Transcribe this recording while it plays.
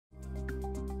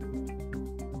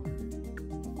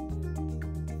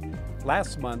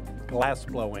Last month, glass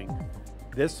blowing.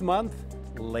 This month,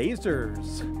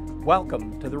 lasers.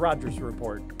 Welcome to the Rogers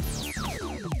Report.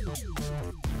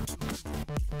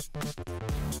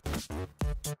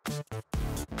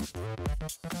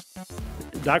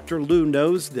 Dr. Liu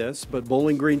knows this, but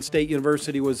Bowling Green State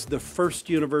University was the first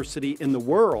university in the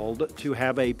world to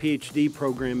have a PhD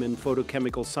program in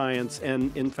photochemical science,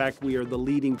 and in fact, we are the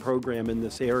leading program in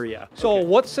this area. So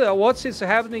what's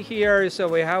happening here is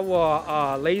we have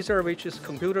a laser which is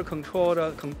computer controlled,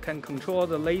 can control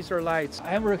the laser lights.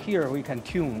 Over here, we can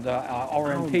tune the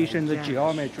orientation, the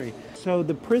geometry. So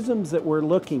the prisms that we're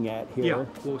looking at here,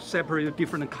 will separate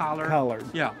different colors.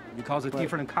 Yeah, because the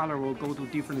different color will go to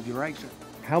different direction.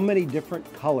 How many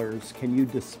different colors can you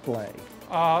display?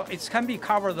 It can be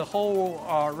covered the whole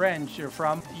range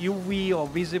from UV or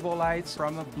visible lights,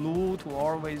 from blue to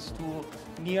always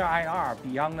to near IR,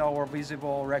 beyond our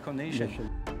visible recognition.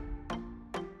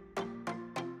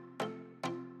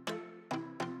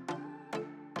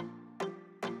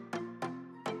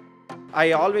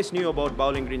 I always knew about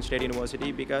Bowling Green State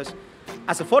University because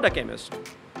as a photochemist,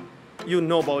 you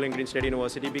know Bowling Green State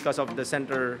University because of the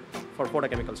Center for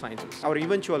Photochemical Sciences. Our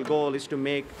eventual goal is to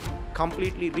make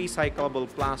completely recyclable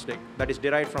plastic that is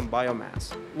derived from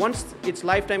biomass. Once its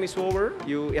lifetime is over,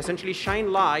 you essentially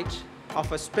shine light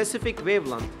of a specific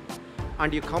wavelength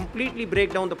and you completely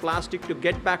break down the plastic to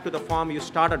get back to the form you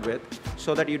started with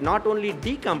so that you not only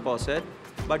decompose it,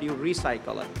 but you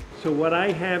recycle it. So what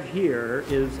I have here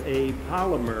is a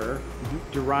polymer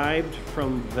derived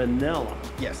from vanilla.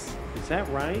 Yes. Is that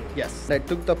right? Yes. I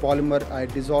took the polymer, I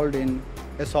dissolved in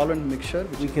a solvent mixture.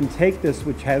 We can take this,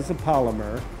 which has a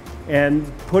polymer, and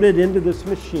put it into this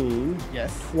machine.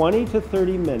 Yes. 20 to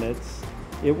 30 minutes,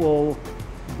 it will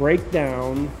break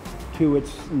down to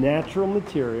its natural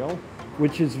material,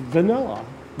 which is vanilla.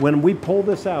 When we pull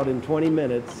this out in 20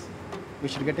 minutes, we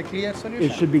should get a clear solution.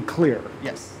 It should be clear.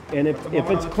 Yes. And if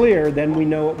it's clear, then we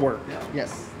know it worked.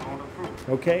 Yes.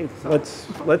 Okay,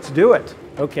 let's do it.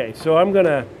 Okay, so I'm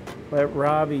gonna let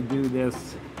Ravi do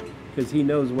this because he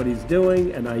knows what he's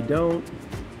doing and I don't.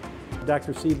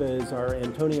 Dr. Siva is our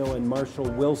Antonio and Marshall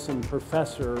Wilson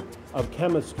Professor of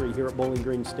Chemistry here at Bowling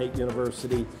Green State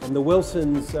University. And the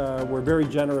Wilsons were very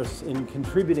generous in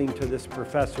contributing to this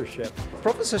professorship.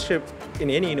 Professorship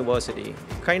in any university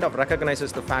kind of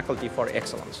recognizes the faculty for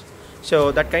excellence.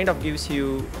 So that kind of gives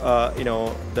you,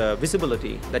 the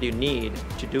visibility that you need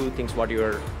to do things what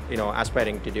you're,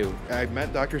 aspiring to do. I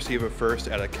met Dr. Siva first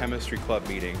at a chemistry club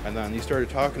meeting, and then he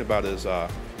started talking about his,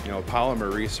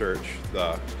 polymer research,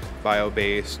 the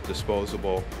bio-based,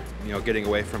 disposable, getting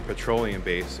away from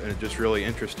petroleum-based, and it just really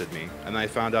interested me. And then I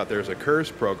found out there's a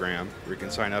CURS program where you can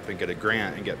sign up and get a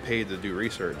grant and get paid to do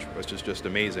research, which is just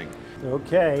amazing.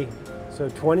 Okay, so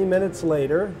 20 minutes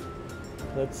later,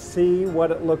 let's see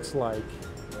what it looks like.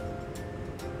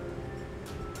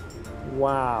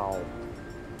 Wow.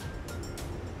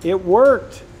 It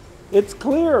worked. It's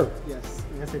clear. Yes,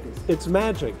 yes it is. It's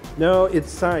magic. No, it's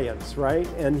science, right?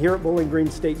 And here at Bowling Green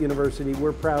State University,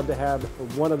 we're proud to have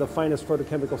one of the finest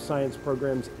photochemical science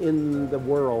programs in the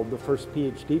world, the first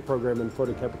PhD program in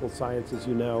photochemical science, as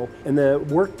you know. And the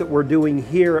work that we're doing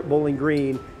here at Bowling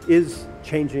Green is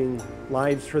changing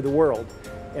lives for the world.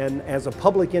 And as a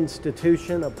public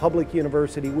institution, a public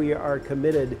university, we are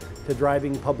committed to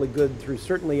driving public good through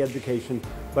certainly education,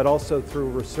 but also through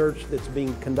research that's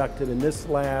being conducted in this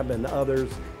lab and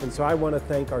others. And so I want to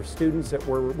thank our students that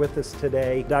were with us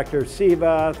today. Dr.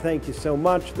 Siva, thank you so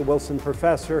much, the Wilson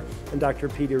Professor, and Dr.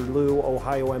 Peter Liu,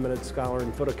 Ohio Eminent Scholar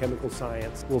in Photochemical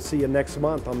Science. We'll see you next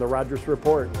month on the Rogers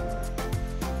Report.